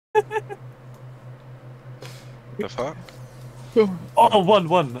the fuck? Oh,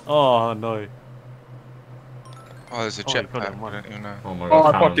 one. Oh, no. Oh, there's a Oh, you got jetpack. it, I don't even know. Oh my Oh, god,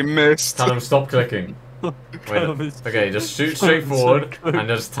 I Callum. fucking missed. Callum, stop clicking. Wait, Callum is- okay, just shoot straight Callum's so forward close. and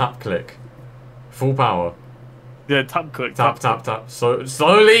just tap click. Full power. Yeah, tap click. Tap, tap. So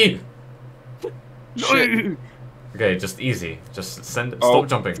slowly! Shit. No. Okay, just easy. Just send it. Oh.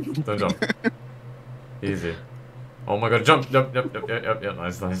 Stop jumping. Don't jump. Easy. Oh my god, jump. Yep.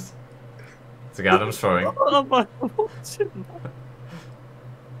 Nice. It's okay, Adam's throwing. Oh my God.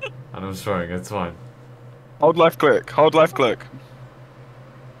 Adam's throwing, it's fine. Hold left click. Hold left click.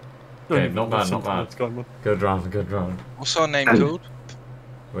 Okay, not bad. Good round. What's our name called?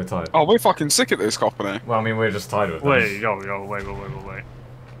 We're tied. Oh, we're fucking sick at this company. Well, I mean, we're just tied with them. Wait, wait.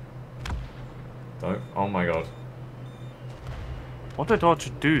 Don't. Oh my god. What did I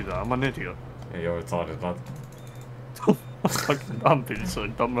just do that? I'm an idiot. Yeah, you're retarded, lad. I'm being so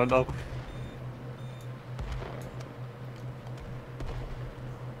dumb right now.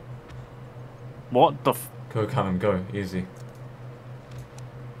 What the f- Go, Callum, go. Easy.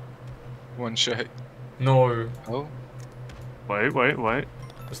 One shot. No. Oh. Wait.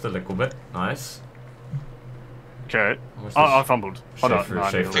 Just a little bit. Nice. Okay. Almost I fumbled. Hold on. Shay No,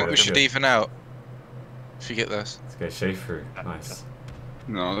 I through, did I it think right. we should even out. If you get this. Let's go Shay through. Nice.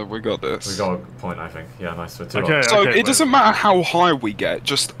 No, we got this. We got a point, I think. Yeah, nice. We're two Okay. up. So wait. it doesn't matter how high we get,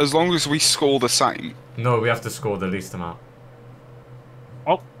 just as long as we score the same. No, we have to score the least amount.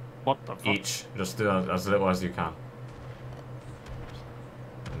 Oh, what the fuck? Each. Just do as little as you can.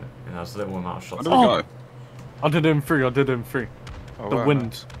 And as little amount of shots. Where do we go? I did it in three. Oh, The wow,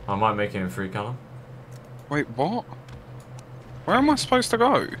 wind. I might make it in free, Callum. Wait, what? Where am I supposed to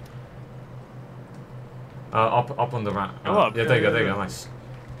go? Up on the ramp. Go up. Yeah, there you go, nice.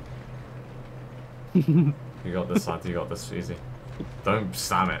 You got this, lad, you got this, easy. Don't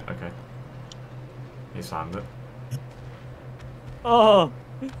slam it, okay. You slammed it. Oh,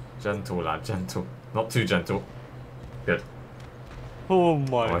 Gentle, lad, gentle. Not too gentle. Good. oh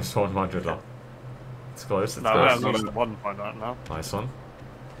my. Nice 100, lad. It's close, it's No, close. we're at least one by that now. Nice one.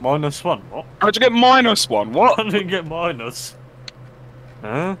 -1. What? How'd you get -1? What? I didn't get minus.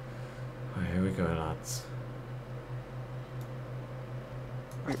 Huh? Oh, here we go, lads.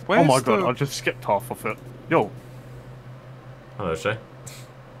 Wait, Oh where's my god, the- I just skipped half of it. Yo. Hello, Shay.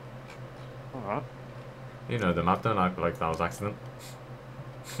 Alright. You know the map, don't act like that was accident.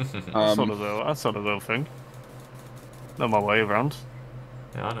 That's not a little thing. Know my way around.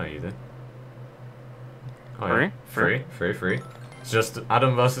 Yeah, I know you did. Oh, Free? yeah. Free. It's just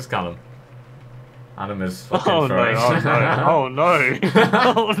Adam versus Callum. Adam is fucking Oh no, throwing. oh no.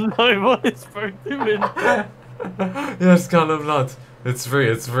 Oh no, what is bro doing? Yes, Callum, lad. It's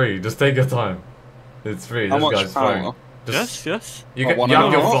free. Just take your time. It's free. How This much guy's throwing. power? Yes. You Oh, can, one you're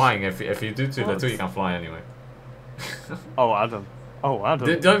and a half? flying. If you do too little, you can fly anyway. Oh, Adam.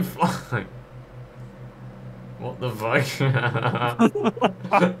 Don't fly. What the fuck?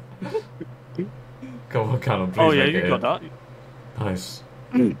 Come on, Callum, please. Oh yeah, make you it got in. that. Nice.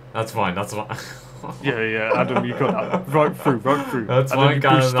 That's fine. Yeah, Adam, you got that. Right through. That's And fine, then you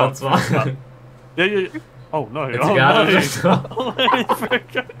Callum. boost That's up. fine. Yeah. Oh no, It's oh okay, Adam's no. Oh, it's very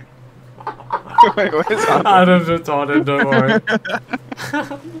good. Wait, where's that? Adam's retarded. Don't worry.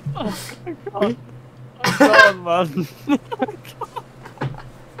 I'm done, man.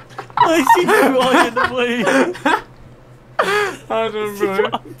 I see you flying away. Adam, bro.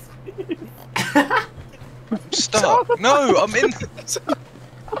 Stop! No, I'm in.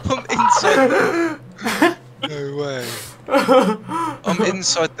 I'm inside. No way. I'm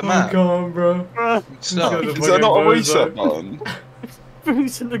inside the map. Come on, bro. Stop. Is that not a reset button?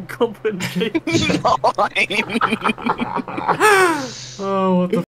 Bruce in the goblin cage. Nine! Oh, what the